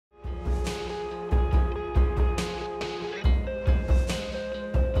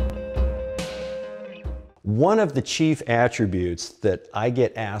One of the chief attributes that I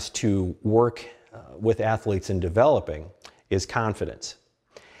get asked to work with athletes in developing is confidence.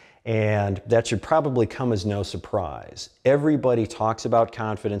 And that should probably come as no surprise. Everybody talks about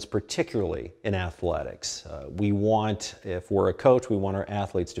confidence, particularly in athletics. If we're a coach, we want our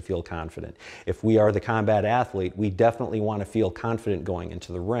athletes to feel confident. If we are the combat athlete, we definitely want to feel confident going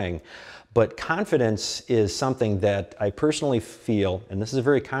into the ring. But confidence is something that I personally feel, and this is a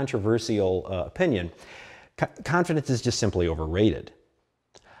very controversial opinion, confidence is just simply overrated.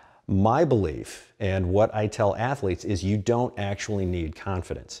 My belief, and what I tell athletes, is you don't actually need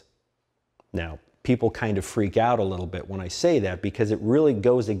confidence. Now, people kind of freak out a little bit when I say that because it really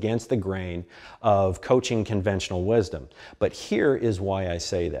goes against the grain of coaching conventional wisdom. But here is why I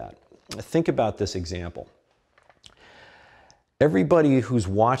say that. Think about this example. Everybody who's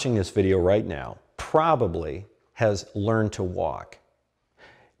watching this video right now probably has learned to walk.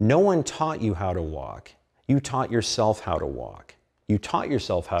 No one taught you how to walk. You taught yourself how to walk. You taught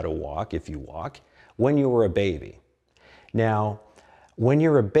yourself how to walk, if you walk, when you were a baby. Now, when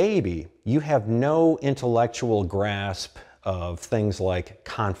you're a baby, you have no intellectual grasp of things like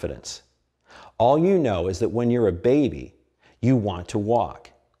confidence. All you know is that when you're a baby, you want to walk.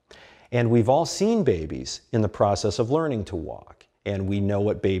 And we've all seen babies in the process of learning to walk. And we know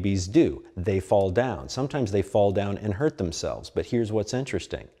what babies do. They fall down. Sometimes they fall down and hurt themselves. But here's what's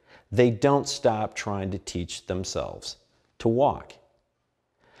interesting. They don't stop trying to teach themselves to walk.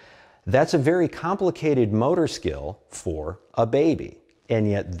 That's a very complicated motor skill for a baby. And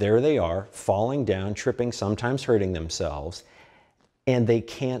yet there they are, falling down, tripping, sometimes hurting themselves, and they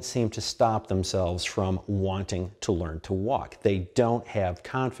can't seem to stop themselves from wanting to learn to walk. They don't have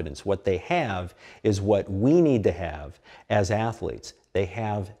confidence. What they have is what we need to have as athletes. They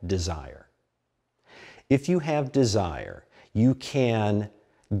have desire. If you have desire, you can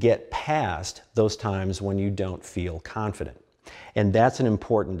get past those times when you don't feel confident. And that's an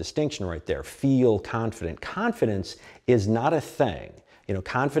important distinction right there. Feel confident. Confidence is not a thing. You know,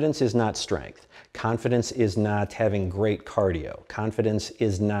 confidence is not strength. Confidence is not having great cardio. Confidence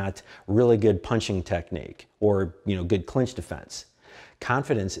is not really good punching technique or, good clinch defense.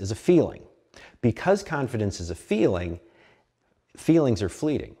 Confidence is a feeling. Because confidence is a feeling, feelings are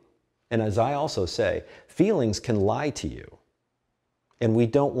fleeting. And as I also say, feelings can lie to you. And we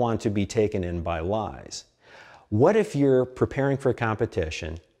don't want to be taken in by lies. What if you're preparing for a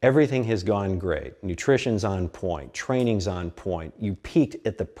competition, everything has gone great, nutrition's on point, training's on point, you peaked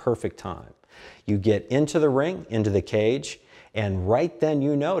at the perfect time. You get into the ring, into the cage, and right then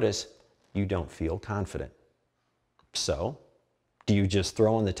you notice you don't feel confident. So, do you just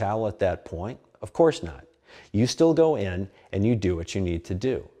throw in the towel at that point? Of course not. You still go in and you do what you need to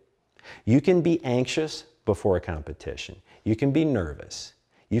do. You can be anxious before a competition. You can be nervous.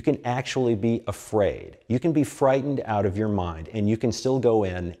 You can actually be afraid. You can be frightened out of your mind, and you can still go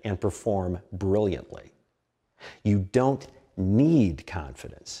in and perform brilliantly. You don't need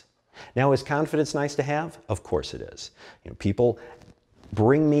confidence. Now, is confidence nice to have? Of course it is. People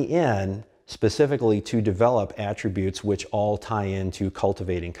bring me in specifically to develop attributes which all tie into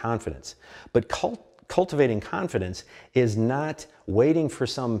cultivating confidence. But cultivating confidence is not waiting for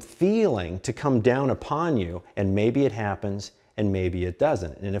some feeling to come down upon you, and maybe it happens, and maybe it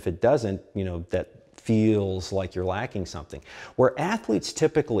doesn't. And if it doesn't, that feels like you're lacking something. Where athletes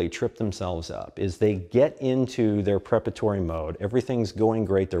typically trip themselves up is they get into their preparatory mode, everything's going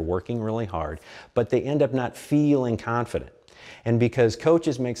great, they're working really hard, but they end up not feeling confident. And because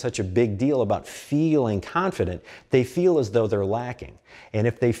coaches make such a big deal about feeling confident, they feel as though they're lacking. And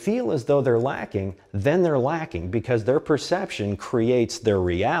if they feel as though they're lacking, then they're lacking because their perception creates their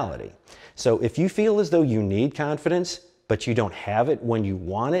reality. So if you feel as though you need confidence, but you don't have it when you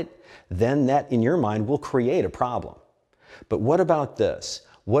want it, then that in your mind will create a problem. But what about this?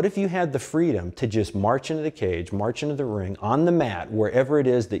 What if you had the freedom to just march into the cage, march into the ring, on the mat, wherever it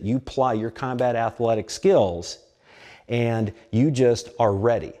is that you ply your combat athletic skills, and you just are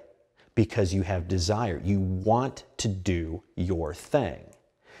ready because you have desire. You want to do your thing.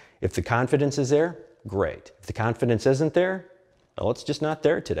 If the confidence is there, great. If the confidence isn't there, well, it's just not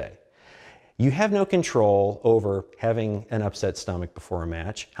there today. You have no control over having an upset stomach before a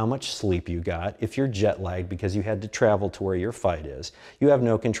match, how much sleep you got, if you're jet lagged because you had to travel to where your fight is. You have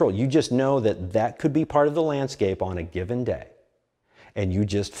no control. You just know that that could be part of the landscape on a given day. And you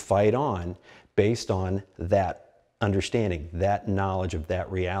just fight on based on that understanding, that knowledge of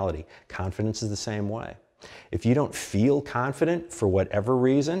that reality. Confidence is the same way. If you don't feel confident for whatever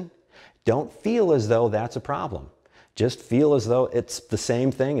reason, don't feel as though that's a problem. Just feel as though it's the same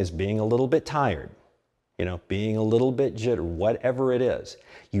thing as being a little bit tired, being a little bit jittery, whatever it is.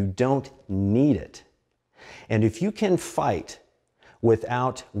 You don't need it. And if you can fight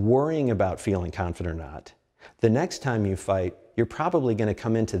without worrying about feeling confident or not, the next time you fight, you're probably going to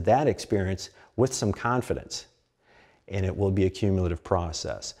come into that experience with some confidence, and it will be a cumulative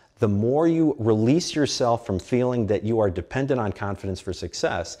process. The more you release yourself from feeling that you are dependent on confidence for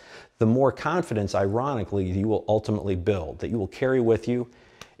success, the more confidence, ironically, you will ultimately build, that you will carry with you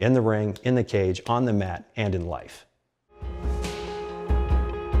in the ring, in the cage, on the mat, and in life.